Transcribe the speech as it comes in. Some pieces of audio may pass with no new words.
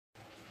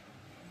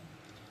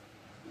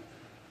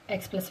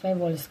x plus y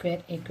whole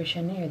square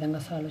equation ని ఏ విధంగా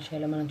solve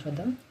చేయాలో మనం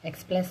చూద్దాం. x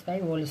plus y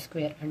whole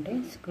square అంటే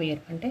స్క్వేర్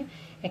అంటే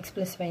x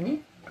plus y ని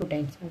 2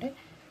 టైమ్స్ అంటే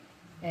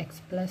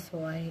x plus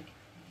y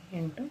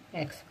into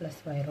x plus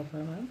y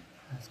రూపంలో మనం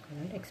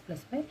రాసుకోవాలి. x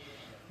plus y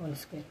whole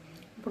square.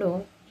 ఇప్పుడు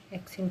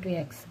x into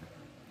x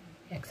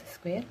x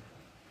square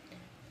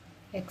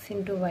x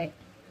into y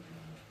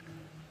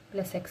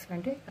plus x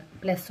అంటే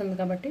plus ఉంది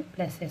కాబట్టి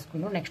ప్లస్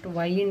వేసుకుందాం. నెక్స్ట్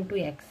y into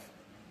x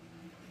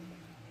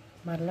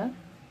మరలా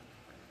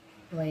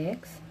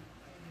yx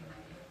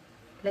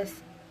plus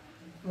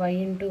y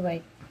into y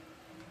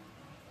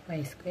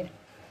square.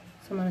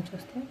 So మనం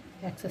చూస్తే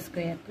x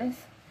square plus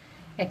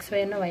xy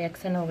అన్న yx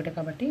అన్న ఒకటి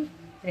కాబట్టి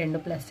రెండు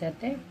ప్లస్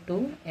చేస్తే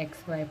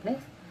 2xy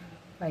plus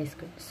y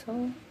square. So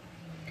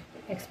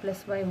x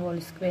plus y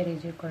whole square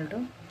is equal to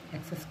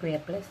x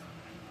square plus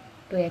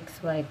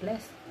 2xy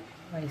plus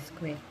y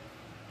square.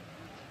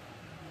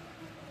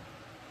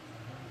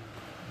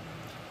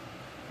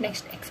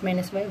 Next x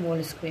minus y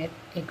whole square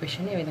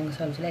equation ఏ విధంగా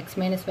solve చేయాలి. x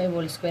minus y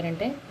whole square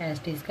అంటే as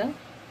it ఈస్గా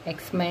x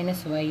minus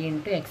y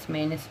into x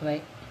minus y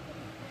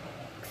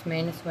x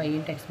minus y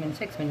into x minus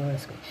y x minus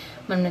whole square.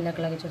 మనం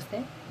ఇందాకలాగే చూస్తే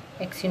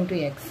x into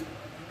x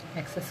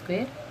x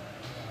square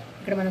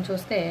ఇక్కడ మనం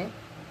చూస్తే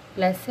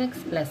plus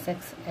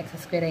x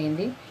square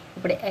అయింది.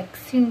 ఇప్పుడు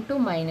x into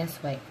minus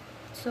y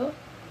so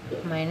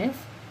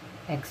minus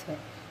xy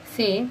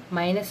same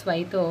minus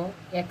వైతో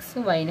x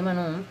yని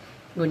మనం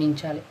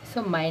గుణించాలి. So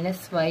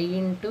minus y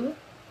into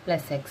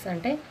plus X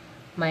అంటే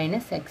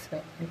మైనస్ xy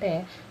అంటే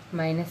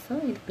మైనస్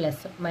ఇది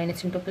plus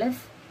minus into plus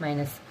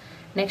minus.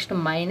 Next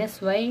minus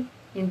y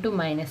into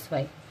minus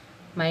y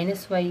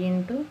minus y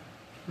into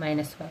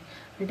minus y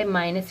అంటే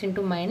minus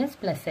into minus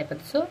plus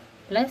అయిపోతుంది. So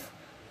plus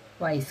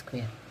y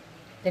square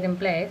that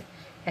implies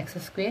X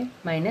square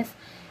minus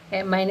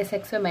minus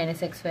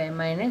xy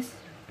minus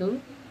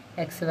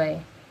 2xy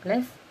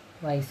plus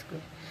y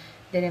square.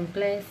 That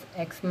implies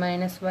x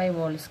minus y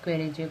whole square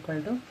is equal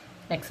to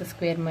x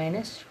square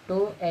minus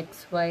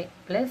 2xy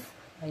plus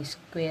y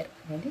square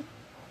అనేది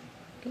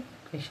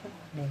equation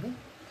అనేది.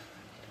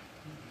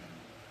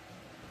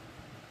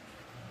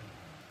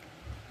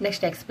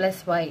 Next x plus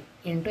y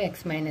into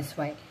x minus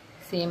y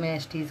same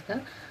as it ఈస్గా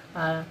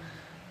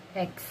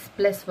x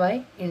plus y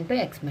into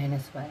x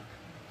minus y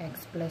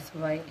x plus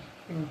y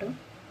into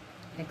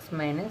x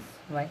minus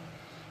y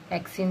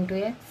x into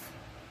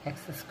x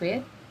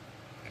square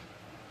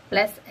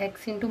plus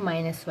X into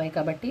minus y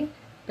కాబట్టి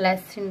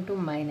plus into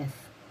minus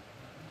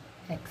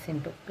X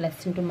into plus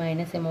into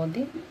minus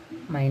ఏమవుద్ది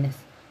minus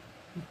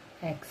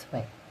X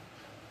why.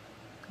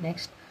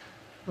 Next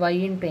why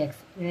into X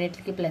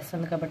రెండింటికి plus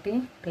ఉంది కాబట్టి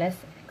plus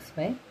X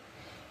why.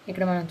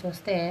 ఇక్కడ మనం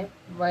చూస్తే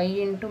why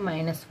into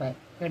minus y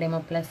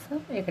ఇక్కడేమో plus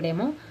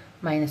ఇక్కడేమో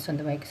మైనస్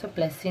ఉంది వైకి. So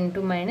plus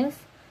into minus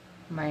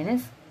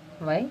minus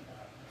y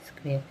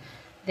square.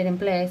 దీని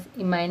ఇంప్లైస్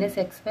ఈ minus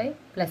X why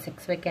plus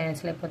X why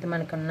cancel అయిపోతే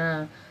మనకున్న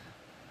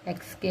x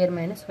square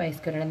minus y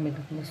square అనేది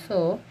మిగులుతుంది. So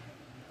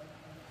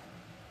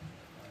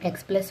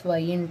x plus y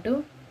into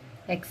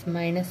x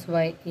minus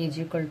y is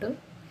equal to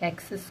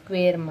x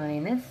square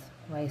minus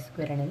y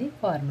square అనేది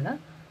formula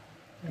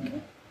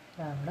మనకి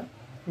రావడం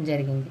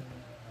జరిగింది.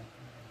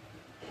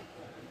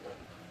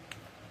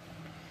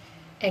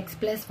 x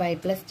plus y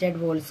plus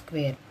z whole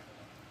square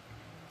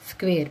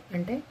square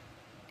అంటే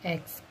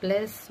x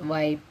plus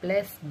y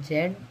plus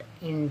z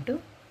into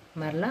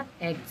మరలా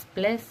x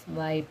plus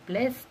y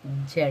plus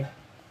z.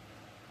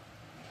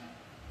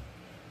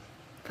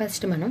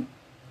 First మనం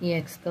ఈ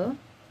ఎక్స్తో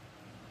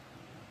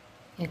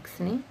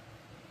ఎక్స్ని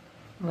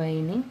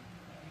వైని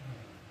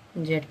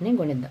జెడ్ని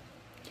గుణిద్దాం.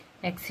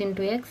 X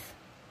into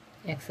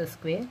X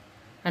square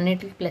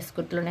అన్నిటికీ plus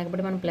గుర్తులు ఉన్నాయి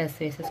కాబట్టి మనం ప్లస్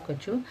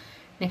వేసేసుకోవచ్చు.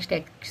 Next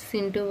X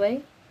into why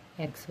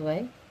X why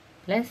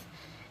plus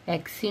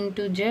X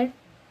into Z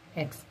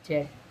X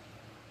Z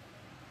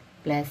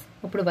plus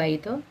ఇప్పుడు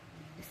వైతో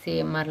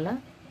సేమ్ మరలా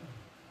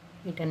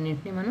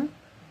వీటన్నింటినీ మనం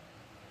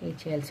ఇది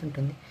చేయాల్సి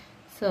ఉంటుంది.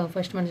 సో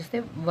ఫస్ట్ మనం చూస్తే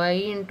y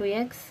into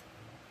X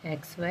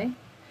xy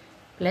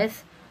plus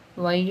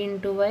y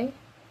into why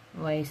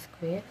y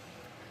square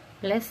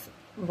plus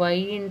y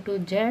into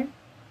Z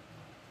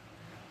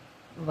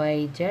Y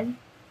Z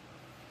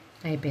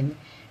అయిపోయింది.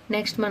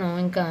 నెక్స్ట్ మనం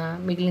ఇంకా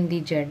మిగిలింది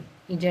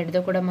ఈ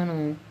జెడ్తో కూడా మనం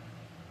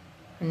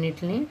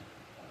అన్నిటిని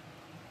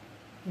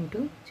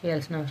ఇంటూ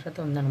చేయాల్సిన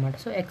అవసరం ఉందన్నమాట.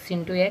 So x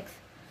into X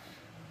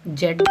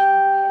Z into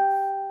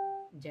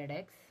X Z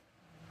X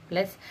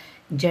plus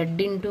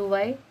Z into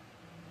why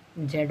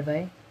zy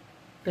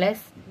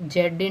plus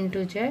Z into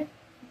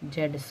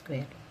Z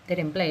square.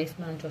 That employees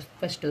మనం చూస్తే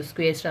ఫస్ట్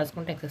స్క్వేర్స్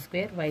రాసుకుంటే X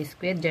square y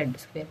square Z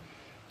square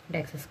అంటే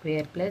X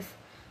square plus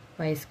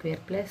y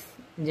square plus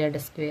Z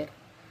square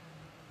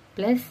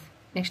plus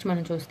next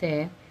మనం చూస్తే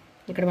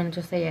ఇక్కడ మనం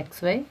చూస్తే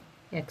XY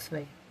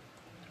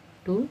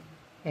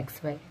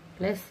 2xy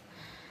plus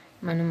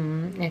మనం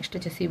నెక్స్ట్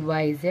వచ్చేసి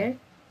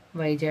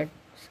YZ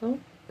so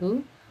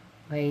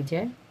 2yz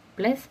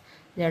plus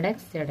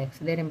zx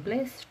there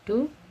employees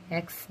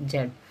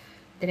 2xz.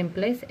 That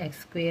implies x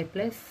square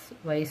plus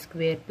y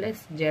square plus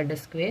z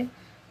square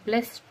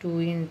plus 2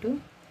 into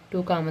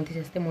 2 common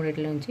తీసేస్తే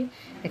మూడిట్లో నుంచి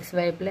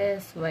xy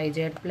plus yz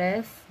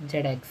plus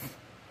zx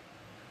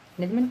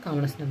అనేది మనకు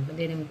కామన్ వస్తుంది.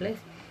 దీని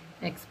implies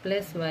x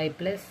plus y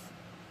plus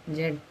z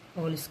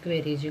whole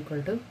square is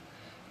equal to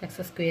x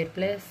square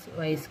plus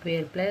y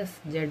square plus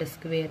z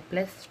square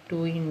plus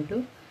 2 into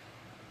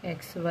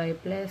xy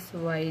plus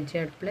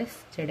yz plus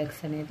zx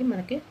అనేది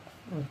మనకి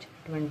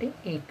వచ్చినటువంటి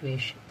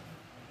equation.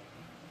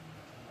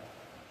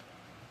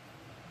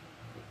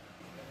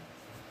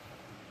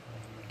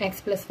 x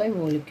plus y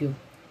whole cube,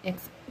 x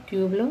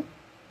క్యూబ్లో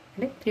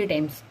అంటే 3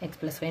 times x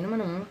plus వైని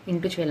మనం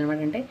into చేయాలన్నమాట.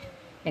 అంటే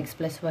x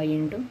plus y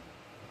into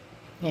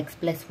x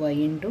plus y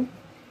into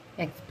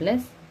x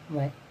plus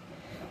y.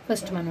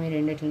 First మనం ఈ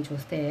రెండింటిని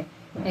చూస్తే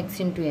x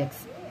into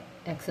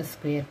x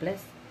square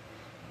plus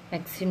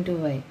x into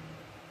y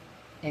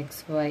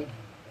xy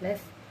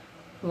plus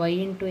y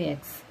into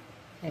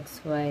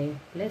xy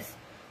plus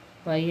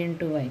y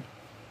into y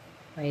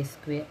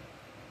square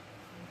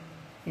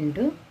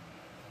into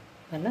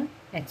అలా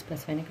x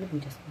plus వైని ఇక్కడ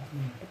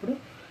ఉంచేసుకుంటున్నాం. ఇప్పుడు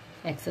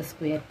x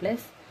square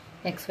plus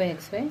xy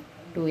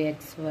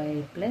 2xy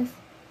plus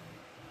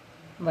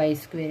y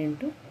square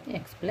into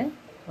x plus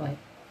y.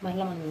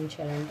 మళ్ళీ మనం ఏం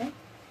చేయాలంటే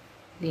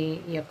ఈ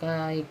యొక్క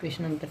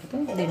equation అంతటితో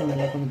దీన్ని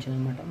మళ్ళీ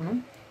గుణించాలన్నమాట. మనం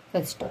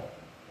ఫస్ట్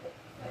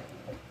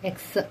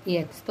ఈ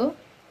ఎక్స్తో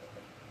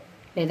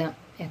లేదా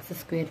x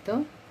స్క్వేర్తో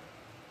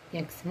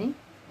xని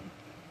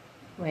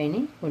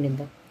వైని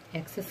గుణిద్దాం.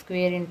 x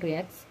square into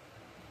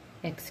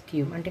x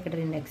cube అంటే ఇక్కడ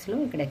 2 xలో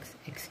ఇక్కడ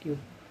x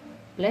cube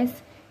plus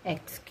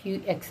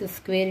x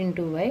square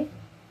into y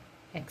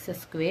x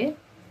square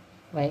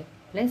y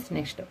plus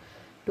next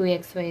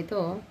 2xyతో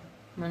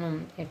మనం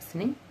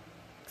xని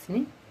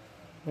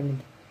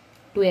గుణిద్దాం.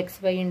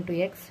 2xy ఇంటూ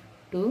x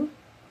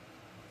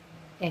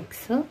 2x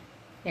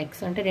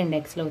అంటే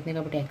 2 xలో అవుతుంది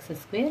కాబట్టి x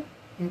square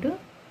into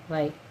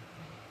y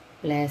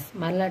plus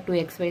మళ్ళీ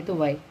 2xyతో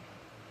y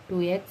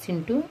 2x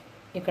ఇంటూ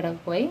ఇక్కడ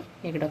ఒక y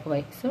ఇక్కడ ఒక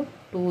y so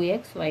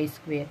 2xy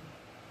square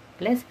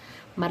plus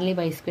మళ్ళీ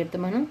y స్క్వేర్తో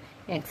మనం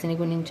xని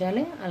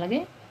గుణించాలి అలాగే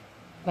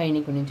వైని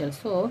గుణించాలి.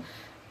 So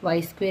y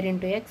square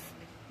into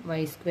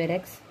y square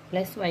x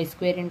plus y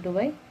square into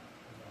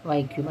y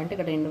cube అంటే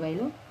ఇక్కడ 2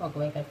 వైలు ఒక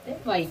y కలిపితే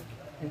y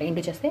అంటే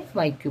ఇంటూ చేస్తే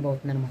y క్యూబ్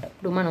అవుతుంది అనమాట.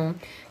 ఇప్పుడు మనం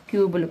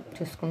క్యూబులు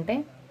చూసుకుంటే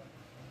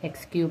x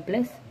cube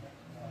plus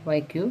y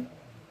cube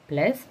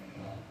plus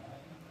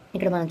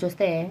ఇక్కడ మనం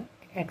చూస్తే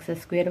x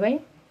స్క్వేర్ y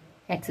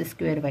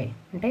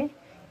అంటే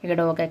ఇక్కడ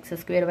ఒక x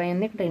స్క్వేర్ y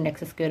ఉంది, ఇక్కడ 2 x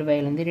స్క్వేర్ y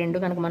ఉంది. రెండు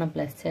కనుక మనం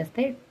ప్లస్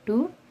చేస్తే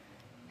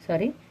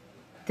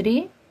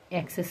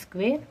 3x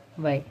స్క్వేర్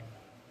y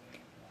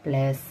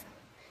ప్లస్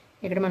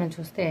ఇక్కడ మనం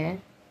చూస్తే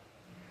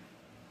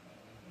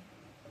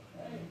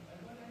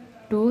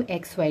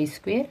 2xy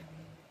స్క్వేర్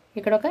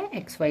ఇక్కడ ఒక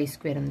xy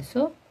స్క్వేర్ ఉంది.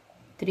 సో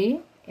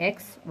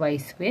 3xy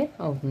స్క్వేర్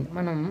అవుతుంది.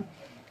 మనం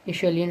ఈ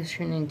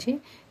సొల్యూషన్ నుంచి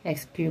x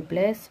cube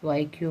plus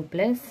y cube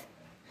plus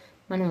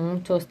మనం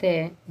చూస్తే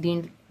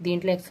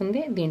దీంట్లో x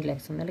ఉంది, దీంట్లో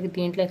x ఉంది, అలాగే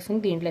దీంట్లో x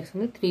ఉంది, దీంట్లో x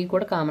ఉంది, 3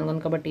 కూడా కామన్గా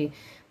ఉంది కాబట్టి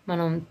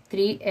మనం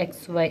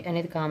 3xy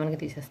అనేది కామన్గా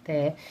తీసేస్తే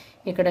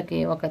ఇక్కడికి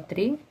ఒక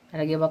 3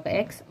 అలాగే ఒక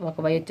x ఒక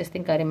y వచ్చేస్తే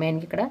ఇంకా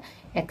రిమైనింగ్ ఇక్కడ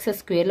x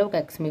స్క్వేర్లో ఒక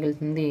x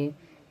మిగులుతుంది.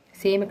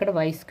 సేమ్ ఇక్కడ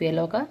y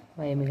స్క్వేర్లో ఒక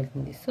y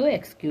మిగులుతుంది. So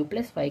x cube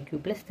plus y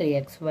cube plus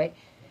 3xy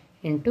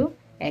into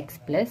x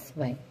plus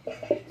y.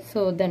 So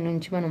దాని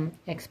నుంచి మనం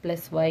x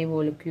plus y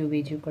whole cube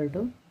is equal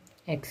to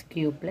x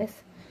cube plus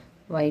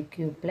y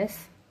cube plus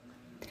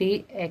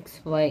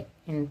 3xy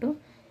into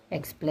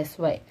x plus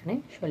y అనే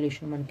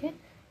solution మనకి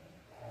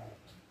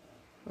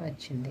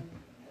వచ్చింది.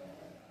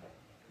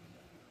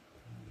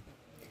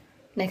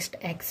 Next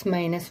x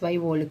minus y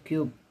whole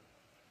cube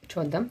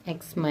చూద్దాం.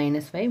 x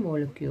minus y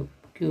whole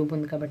cube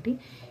ఉంది కాబట్టి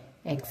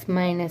x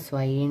minus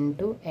y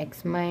into x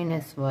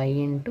minus y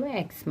into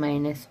x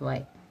minus y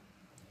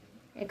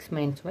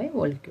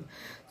whole cube.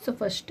 So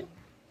first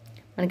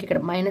మనకి ఇక్కడ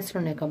మైనస్లు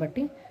ఉన్నాయి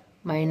కాబట్టి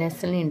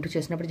మైనస్ని ఇంటూ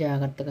చేసినప్పుడు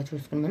జాగ్రత్తగా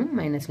చూసుకుని మనం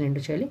మైనస్ని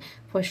ఇంటూ చేయాలి.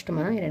 ఫస్ట్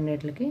మనం ఈ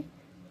రెండింటికి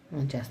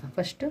మనం చేస్తాం.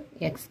 ఫస్ట్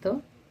ఎక్స్తో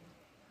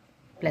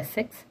ప్లస్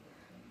ఎక్స్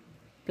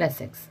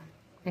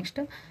నెక్స్ట్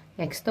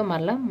ఎక్స్తో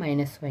మళ్ళీ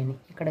మైనస్ వైని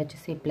ఇక్కడ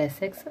వచ్చేసి ప్లస్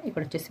ఎక్స్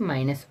ఇక్కడ వచ్చేసి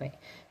మైనస్ వై.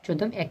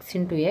 చూద్దాం X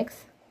into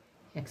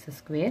X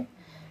square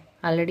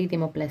already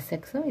ఇదేమో ప్లస్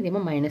ఎక్స్ ఇదేమో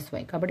మైనస్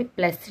వై కాబట్టి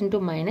ప్లస్ ఇంటూ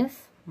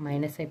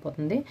మైనస్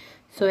అయిపోతుంది.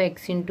 So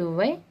X into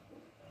why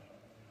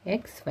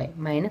XY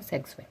minus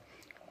XY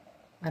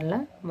మళ్ళీ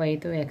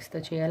వైతో ఎక్స్తో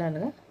చేయాలి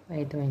అలాగా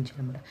వైతో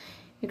వేయించాలన్నమాట.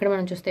 ఇక్కడ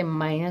మనం చూస్తే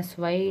minus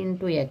y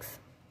into X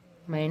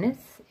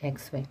minus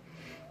XY.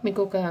 మీకు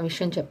ఒక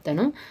విషయం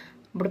చెప్తాను.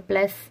 ఇప్పుడు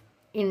ప్లస్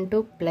ఇంటూ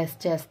ప్లస్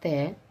చేస్తే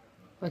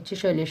వచ్చే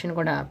సొల్యూషన్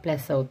కూడా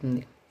ప్లస్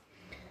అవుతుంది,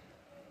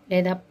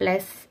 లేదా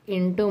ప్లస్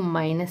ఇంటూ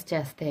మైనస్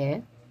చేస్తే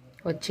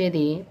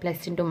వచ్చేది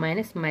ప్లస్ ఇంటూ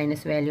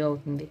మైనస్ వాల్యూ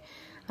అవుతుంది.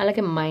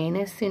 అలాగే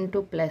మైనస్ ఇంటూ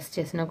ప్లస్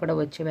చేసినా కూడా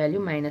వచ్చే వాల్యూ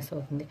మైనస్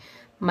అవుతుంది.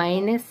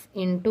 మైనస్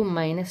ఇంటూ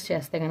మైనస్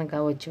చేస్తే కనుక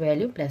వచ్చే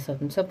వాల్యూ ప్లస్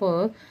అవుతుంది.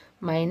 Suppose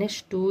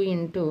 -2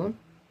 into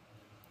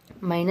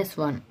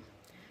 -1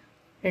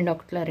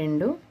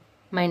 2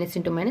 minus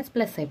into minus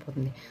plus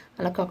అయిపోతుంది.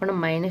 అలా కాకుండా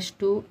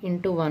 -2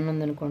 ఇంటూ 1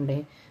 ఉందనుకోండి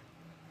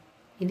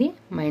ఇది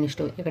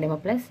 -2 ఇక్కడేమో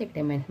ప్లస్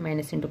ఇక్కడేమో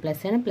మైనస్ ఇంటూ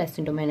ప్లస్ అయినా ప్లస్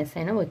ఇంటూ మైనస్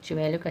అయినా వచ్చే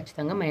వాల్యూ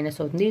ఖచ్చితంగా మైనస్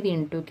అవుతుంది. ఇది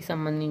ఇంటూకి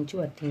సంబంధించి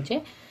వర్తించే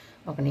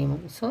ఒక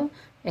నియమం. So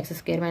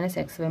x² minus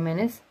xy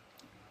minus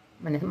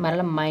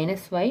మరలా -y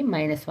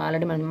మైనస్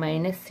ఆల్రెడీ మనం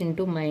మైనస్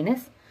ఇంటూ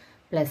మైనస్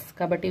ప్లస్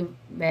కాబట్టి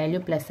వాల్యూ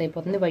ప్లస్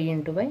అయిపోతుంది. y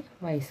ఇంటూ y²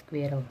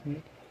 అవుతుంది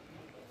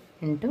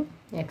ఇంటూ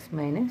x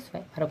మైనస్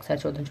y. మరొకసారి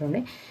చూద్దాం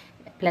చూడండి.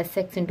 Plus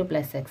x into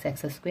plus x²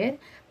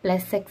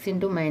 plus x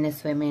into -y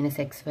minus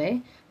xy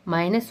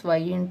minus y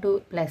into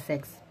plus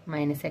x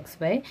minus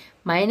xy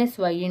minus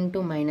y into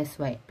 -y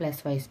plus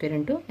y²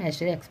 into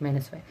x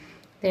minus y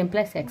then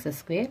plus x²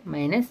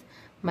 minus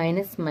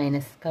minus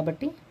minus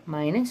కాబట్టి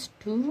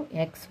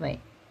 -2xy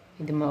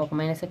ఇది ఒక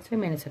 -xy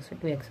minus xy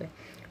 2xy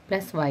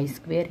plus y²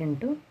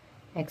 into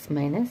x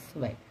minus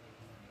y.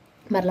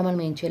 మరలా మనం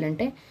ఏం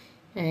చేయాలంటే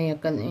ఈ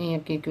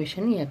యొక్క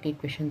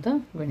ఈక్వేషన్తో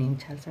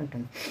గుణించాల్సి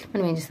ఉంటుంది.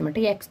 మనం ఏం చేస్తామంటే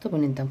ఎక్స్తో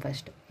గుణిద్దాం.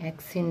 First x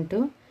into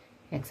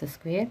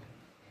x²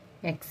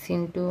 x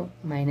into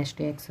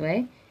 -2xy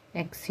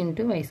x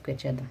into y²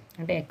 చేద్దాం.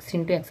 అంటే x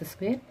into x²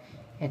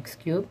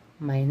 x³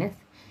 minus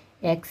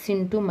x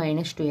into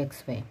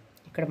 -2xy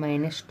ఇక్కడ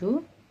 -2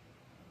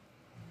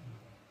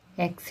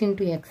 x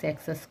into x²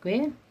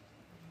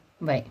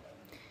 y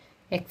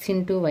x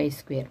into y²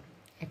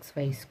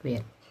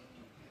 xy².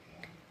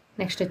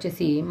 Next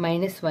వచ్చేసి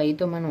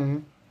 -yతో మనం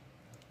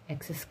x²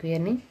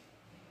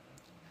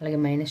 అలాగే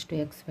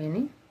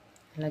 -2xyని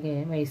అలాగే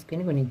y²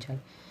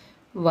 గుణించాలి.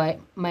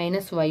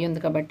 y ఉంది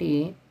కాబట్టి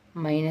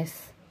minus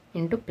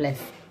into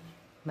plus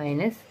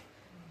minus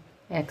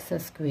x²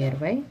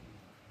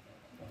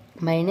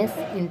 minus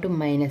into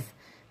minus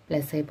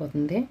plus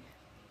అయిపోతుంది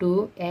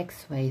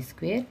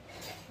 2xy²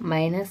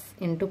 minus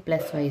into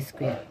plus y².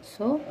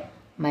 So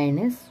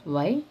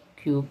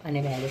 -y³ అనే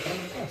వాల్యూ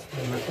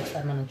వస్తుంది.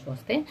 ఒకసారి మనం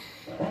చూస్తే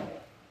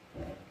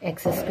x²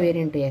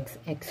 ఇంటూ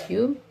x³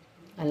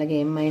 అలాగే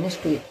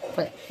 -2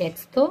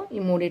 xతో ఈ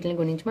మూడింటిని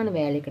గురించి మనం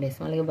వాల్యూ ఇక్కడ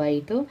వేస్తాం. అలాగే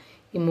yతో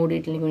ఈ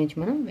మూడింటిని గురించి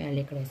మనం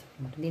వాల్యూ ఇక్కడ వేస్తాం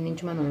అన్నమాట. దీని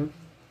నుంచి మనం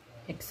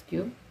x³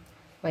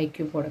 y³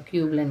 కూడా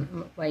క్యూబ్లను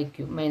y³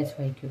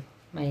 -y³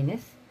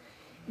 మైనస్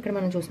ఇక్కడ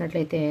మనం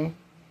చూసినట్లయితే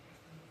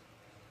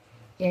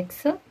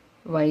xy²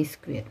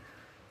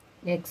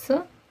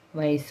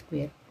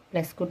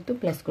 ప్లస్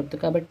గుర్తు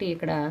కాబట్టి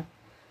ఇక్కడ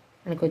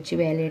మనకు వచ్చే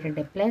వాల్యూ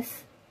ఏంటంటే ప్లస్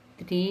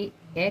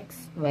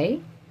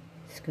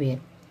 3xy².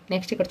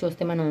 నెక్స్ట్ ఇక్కడ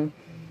చూస్తే మనం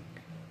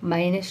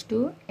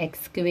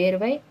 -2x²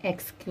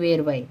 x²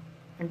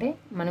 అంటే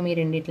మనం ఈ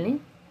రెండింటిని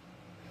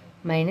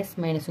మైనస్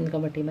ఉంది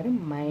కాబట్టి మరి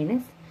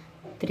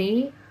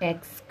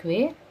 -3x²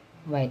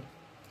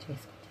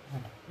 చేసుకోవచ్చు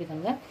అన్నమాట. ఈ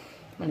విధంగా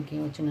మనకి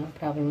వచ్చిన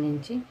ప్రాబ్లం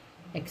నుంచి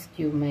x³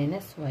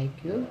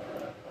 -y³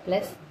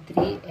 plus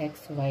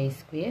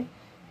 3xy²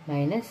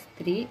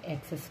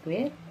 -3x²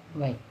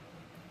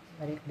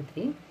 sorry ఇక్కడ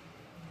 3.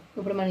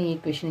 ఇప్పుడు మనం ఈ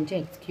ఈక్వేషన్ నుంచి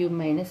x³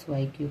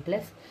 -y³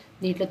 ప్లస్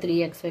దీంట్లో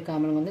 3xy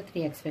కామన్గా ఉంది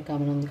 3xy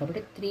కామన్ ఉంది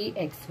కాబట్టి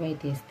 3xy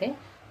తీస్తే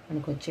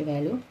మనకు వచ్చే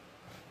వాల్యూ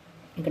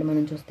ఇక్కడ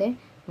మనం చూస్తే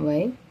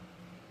y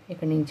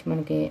ఇక్కడ నుంచి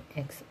మనకి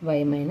y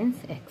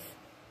minus x.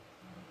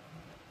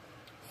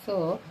 So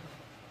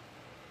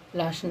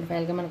last and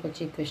ఫైనల్గా మనకు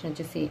వచ్చే ఈక్వేషన్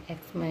వచ్చేసి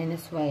x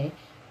minus y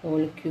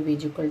whole cube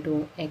is equal to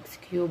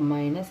x³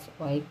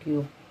 -y³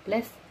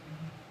 plus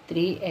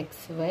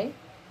 3xy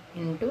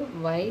into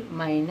y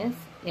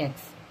minus x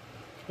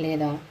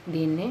లేదా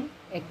దీన్నే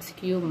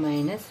x³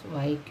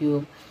 -y³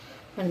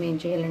 మనం ఏం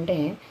చేయాలంటే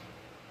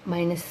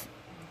మైనస్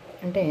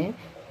అంటే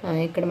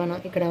ఇక్కడ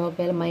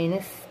ఒకవేళ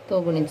మైనస్తో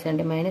గుణిస్తే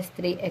అంటే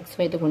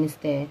 -3xyతో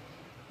గుణిస్తే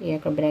ఈ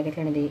యొక్క బ్రాకెట్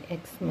అనేది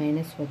x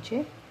మైనస్ వచ్చే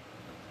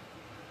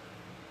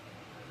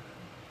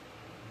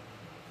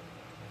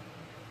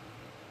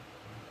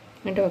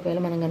అంటే ఒకవేళ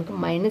మనం కనుక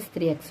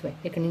 -3xy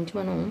ఇక్కడ నుంచి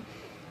మనం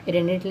ఈ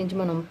రెండింటి నుంచి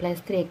మనం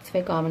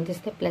 +3xy కామన్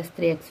తీస్తే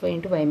 +3xy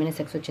into y minus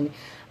x వచ్చింది.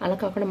 అలా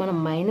కాకుండా మనం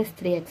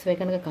 -3xy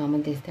కనుక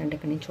కామన్ తీస్తే అంటే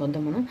ఇక్కడ నుంచి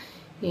చూద్దాం మనం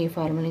ఈ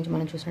ఫార్ములా నుంచి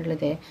మనం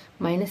చూసినట్లయితే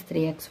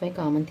 -3xy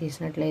కామన్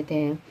తీసినట్లయితే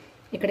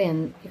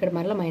ఇక్కడ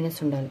మరలా మైనస్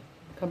ఉండాలి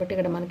కాబట్టి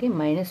ఇక్కడ మనకి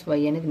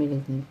 -y అనేది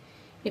మిగులుతుంది.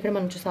 ఇక్కడ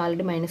మనం చూసి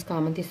ఆల్రెడీ మైనస్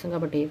కామన్ తీస్తాం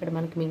కాబట్టి ఇక్కడ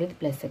మనకి మిగిలింది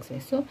 +xy.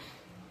 So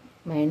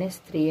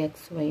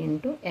 -3xy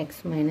into x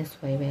minus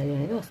y value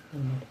అనేది వస్తుంది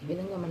అన్నమాట. ఈ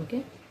విధంగా మనకి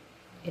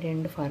ఈ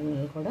రెండు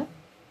ఫార్ములాలు కూడా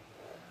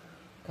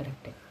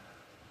కరెక్టే.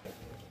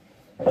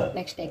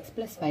 Next x +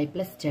 y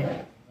 + z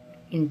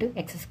into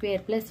x²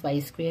 + y²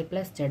 +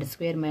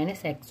 z²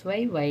 minus xy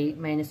y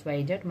minus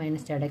yz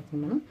minus zx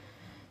మనం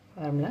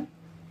ఫార్ములా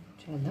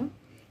చేద్దాం.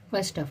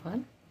 ఫస్ట్ ఆఫ్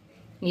ఆల్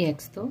ఈ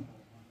xతో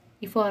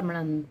ఈ ఫార్ములా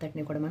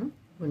అంతటిని కూడా మనం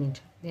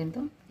గుణించాలి.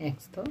 దీంతో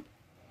xతో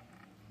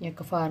ఈ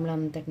యొక్క ఫార్ములా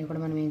అంతటిని కూడా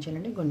మనం ఏం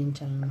చేయాలంటే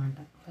గుణించాలన్నమాట.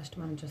 ఫస్ట్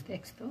మనం చూస్తే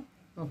xతో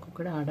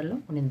ఒక్కొక్కటి ఆర్డర్లో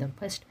గుణిద్దాం.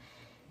 First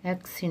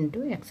x into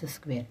x²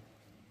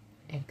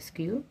 x³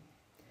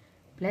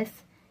 plus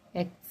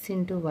x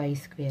into y²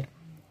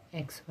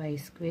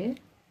 xy²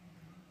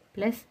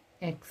 plus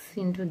x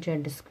into z²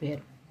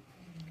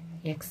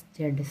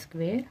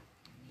 xz².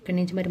 ఇక్కడ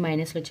నుంచి మరి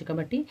మైనస్లు వచ్చాయి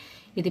కాబట్టి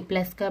ఇది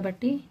ప్లస్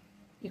కాబట్టి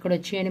ఇక్కడ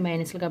వచ్చేయండి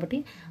మైనస్లు కాబట్టి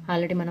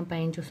ఆల్రెడీ మనం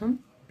పైన చూసాం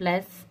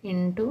ప్లస్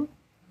ఇంటూ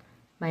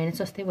మైనస్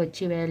వస్తే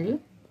వచ్చే వాల్యూ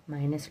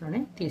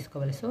మైనస్లోనే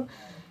తీసుకోవాలి. So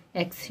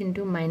x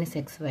into minus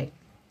xy,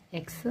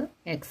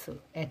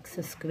 x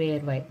square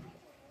y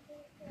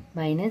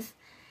minus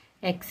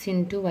x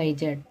into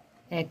yz,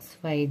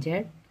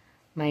 xyz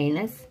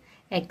minus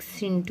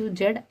x into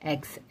z,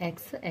 x.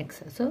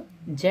 So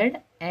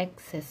zx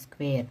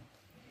square.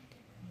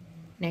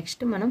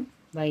 Next మనం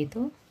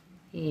yతో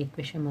ఈ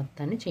ఈక్వేషన్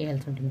మొత్తాన్ని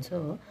చేయాల్సి ఉంటుంది. So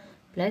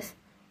plus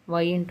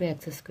y into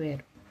X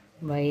square,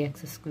 yx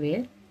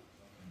square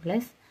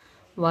plus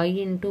y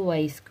into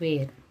y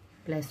square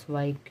plus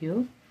y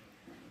cube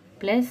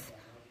plus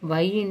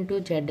y into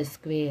z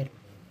square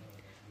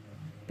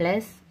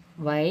plus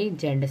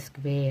yz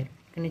square.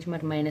 ఇక్కడ నుంచి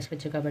మరి మైనస్లు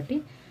వచ్చాయి కాబట్టి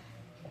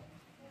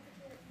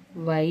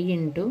y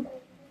into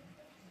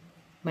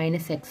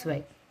minus xy,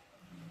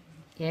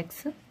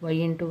 y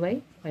into y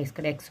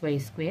square xy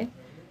square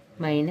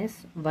minus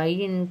y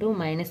into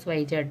minus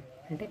yz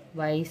అంటే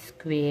y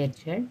square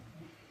z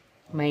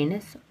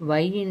minus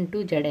y into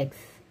zx,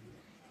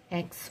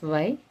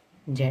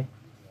 xyz.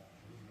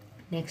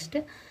 Next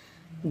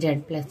z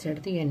plus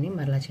zతో ఇవన్నీ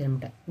మరలా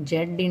చేయమంట. z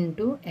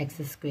into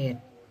X square,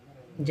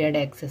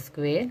 zx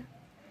square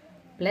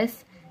plus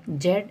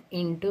z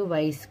into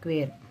y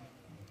square,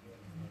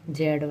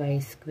 zy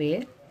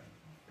square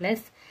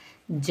plus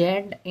z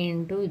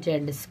into z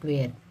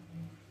square,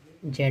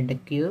 z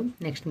cube.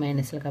 Next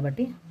మైనస్లు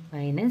కాబట్టి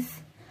minus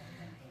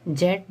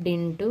z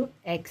into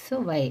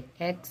xy,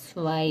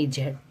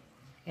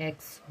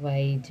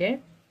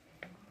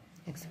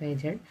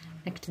 xyz.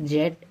 Next z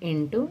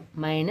into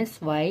minus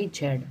y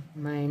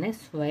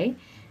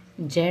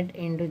z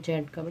into z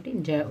కాబట్టి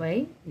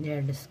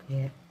yz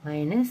square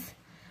minus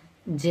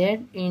z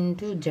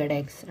into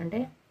zx అంటే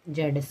z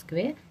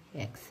square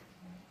x.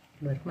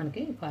 ఇప్పటివరకు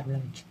మనకి formula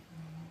వచ్చింది.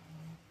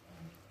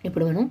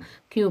 ఇప్పుడు మనం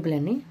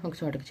క్యూబ్లన్నీ ఒక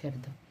చోటకి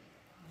చేరుద్దాం.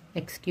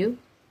 X cube,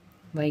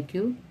 y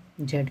cube,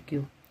 Z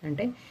cube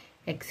అంటే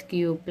X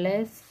cube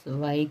plus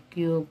y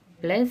cube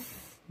plus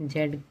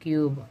Z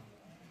cube.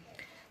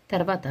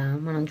 తర్వాత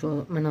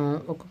మనం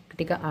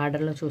ఒక్కొక్కటిగా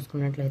ఆర్డర్లో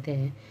చూసుకున్నట్లయితే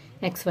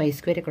ఎక్స్ వై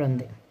స్క్వేర్ ఇక్కడ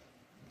ఉంది.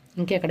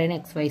 ఇంకెక్కడైనా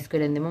ఎక్స్ వై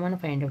స్క్వేర్ ఉందేమో మనం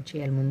ఫైండ్ అవుట్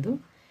చేయాలి. ముందు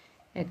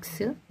ఎక్స్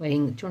వై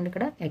చూడండి,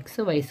 ఇక్కడ ఎక్స్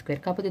వై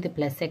స్క్వేర్ కాకపోతే ఇది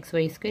ప్లస్ ఎక్స్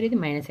వై స్క్వేర్, ఇది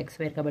మైనస్ ఎక్స్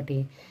స్క్వేర్ కాబట్టి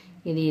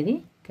ఇది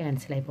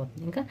క్యాన్సిల్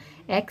అయిపోతుంది. ఇంకా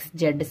X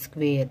Z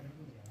square,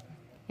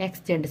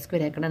 X Z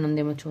square ఎక్కడైనా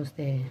ఉందేమో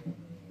చూస్తే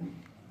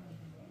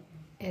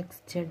ఎక్స్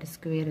జెడ్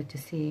స్క్వేర్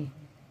వచ్చేసి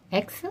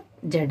ఎక్స్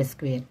జెడ్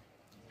స్క్వేర్.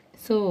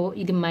 సో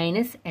ఇది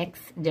మైనస్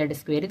ఎక్స్ జెడ్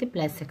స్క్వేర్, ఇది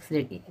ప్లస్ ఎక్స్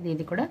జెడ్,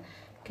 ఇది కూడా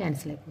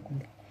క్యాన్సిల్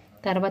అయిపోతుంది.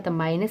 తర్వాత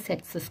మైనస్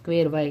ఎక్స్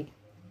స్క్వేర్ వై,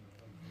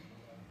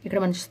 ఇక్కడ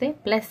మనం చూస్తే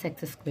ప్లస్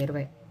ఎక్స్ స్క్వేర్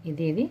వై,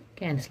 ఇది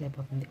క్యాన్సిల్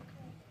అయిపోతుంది.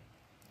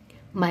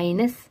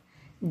 Minus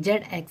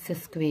Z X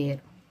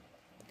square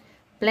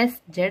plus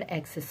Z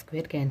X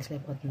square cancel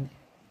అయిపోతుంది.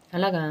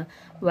 అలాగా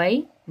వై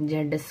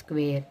జెడ్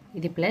స్క్వేర్,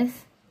 ఇది ప్లస్,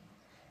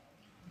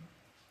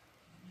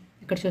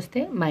 ఇక్కడ చూస్తే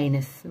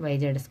minus y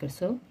Z square,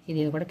 so ఇది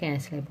కూడా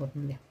క్యాన్సిల్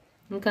అయిపోతుంది.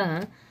 ఇంకా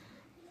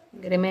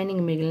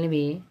రిమైనింగ్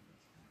మిగిలినవి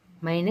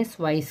minus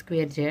y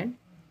square Z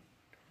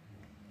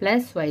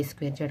plus y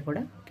square Z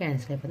కూడా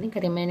క్యాన్సిల్ అయిపోతుంది.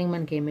 ఇంకా రిమైనింగ్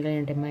మనకి ఏం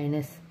మిగిలింది అంటే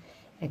మైనస్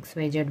ఎక్స్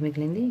వై జెడ్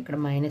మిగిలింది, ఇక్కడ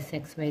మైనస్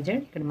ఎక్స్ వై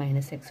జెడ్, ఇక్కడ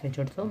minus X why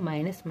Z. So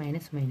minus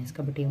minus minus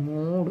కాబట్టి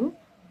 3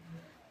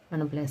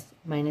 మనం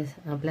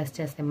ప్లస్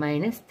చేస్తే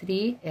మైనస్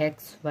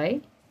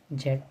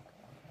 3xyz.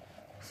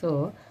 సో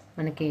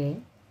మనకి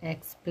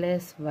X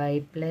plus why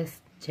plus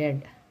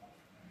Z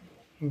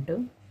into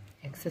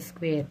X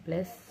square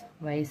plus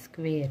y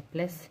square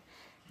plus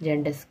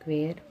Z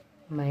square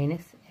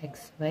minus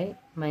xy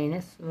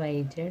minus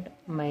yz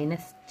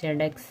minus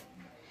zx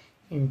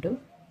into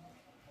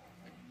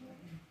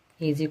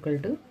is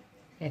equal to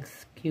X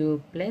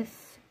cube plus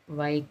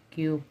y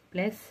cube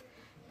plus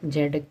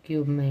Z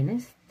cube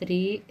minus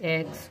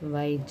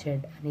 3xyz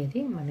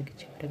అనేది మనకి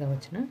చివరిగా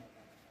వచ్చిన